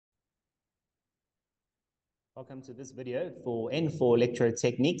Welcome to this video for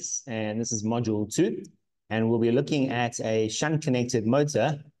Electrotechnics, and this is module 2, and we'll be looking at a shunt connected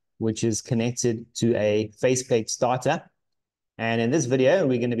motor which is connected to a faceplate starter. And in this video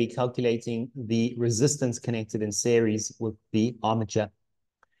we're going to be calculating the resistance connected in series with the armature.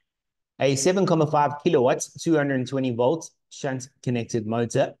 A 7.5 kilowatts 220 volt shunt connected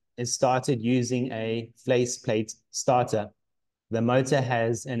motor is started using a faceplate starter. The motor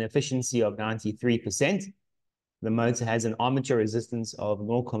has an efficiency of 93%. The motor has an armature resistance of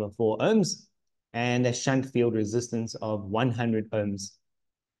 0.4 ohms and a shunt field resistance of 100 ohms.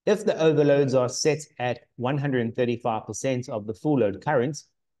 If the overloads are set at 135% of the full load current,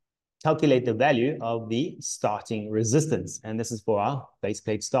 calculate the value of the starting resistance. And this is for our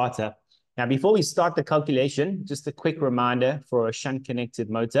faceplate starter. Now, before we start the calculation, just a quick reminder for a shunt connected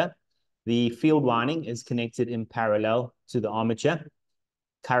motor. The field winding is connected in parallel to the armature.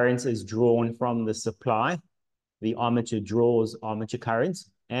 Current is drawn from the supply. The armature draws armature current,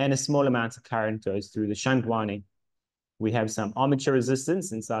 and a small amount of current goes through the shunt winding. We have some armature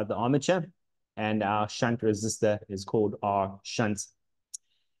resistance inside the armature, and our shunt resistor is called our shunt.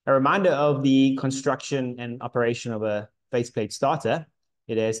 A reminder of the construction and operation of a faceplate starter.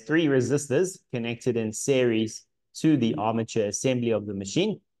 It has 3 resistors connected in series to the armature assembly of the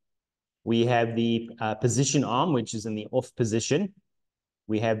machine. We have the position arm, which is in the off position.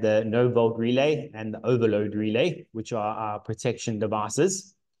 We have the no volt relay and the overload relay, which are our protection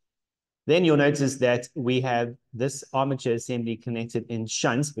devices. Then you'll notice that we have this armature assembly connected in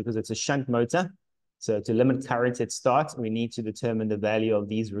shunt because it's a shunt motor. So to limit current at start, we need to determine the value of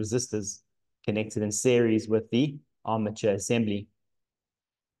these resistors connected in series with the armature assembly.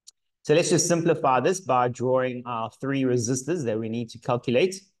 So let's just simplify this by drawing our 3 resistors that we need to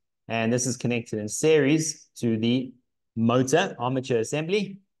calculate. And this is connected in series to the motor armature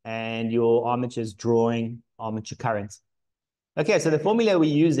assembly, and your armature is drawing armature current. Okay, so the formula we're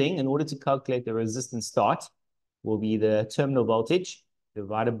using in order to calculate the resistance start will be the terminal voltage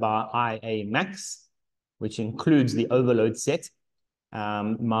divided by IA max, which includes the overload set,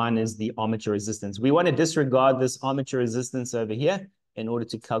 minus the armature resistance. We want to disregard this armature resistance over here in order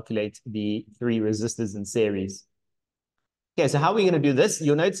to calculate the 3 resistors in series. Okay, so how are we going to do this?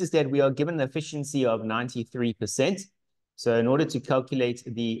 You'll notice that we are given an efficiency of 93%. So in order to calculate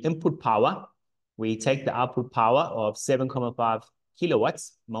the input power, we take the output power of 7.5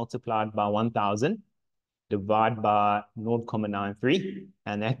 kilowatts multiplied by 1,000, divide by 0.93,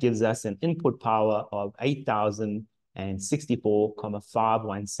 and that gives us an input power of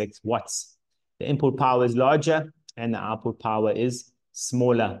 8,064.516 watts. The input power is larger and the output power is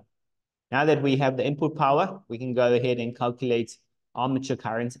smaller. Now that we have the input power, we can go ahead and calculate armature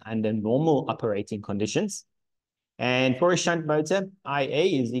current under normal operating conditions. And for a shunt motor,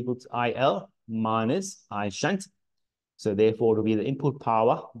 IA is equal to IL minus I shunt. So therefore, it will be the input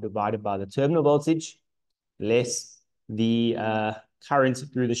power divided by the terminal voltage less the current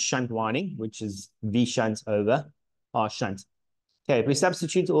through the shunt winding, which is V shunt over R shunt. Okay, if we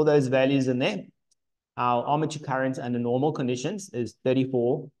substitute all those values in there, our armature current under normal conditions is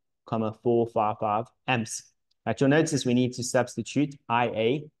 34,455 amps. But you'll notice we need to substitute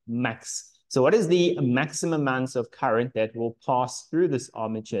IA max. So what is the maximum amounts of current that will pass through this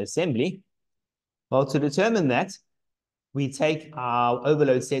armature assembly? Well, to determine that, we take our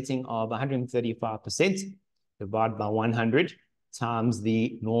overload setting of 135%, divided by 100, times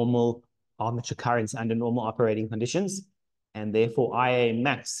the normal armature currents under normal operating conditions, and therefore IA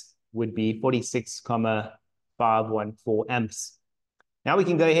max would be 46,514 amps. Now we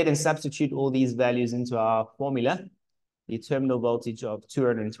can go ahead and substitute all these values into our formula. The terminal voltage of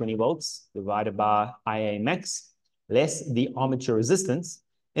 220 volts divided by IA max less the armature resistance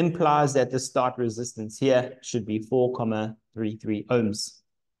implies that the start resistance here should be 4,33 ohms.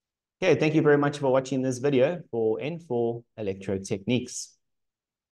 Okay, thank you very much for watching this video for Electrotechnics.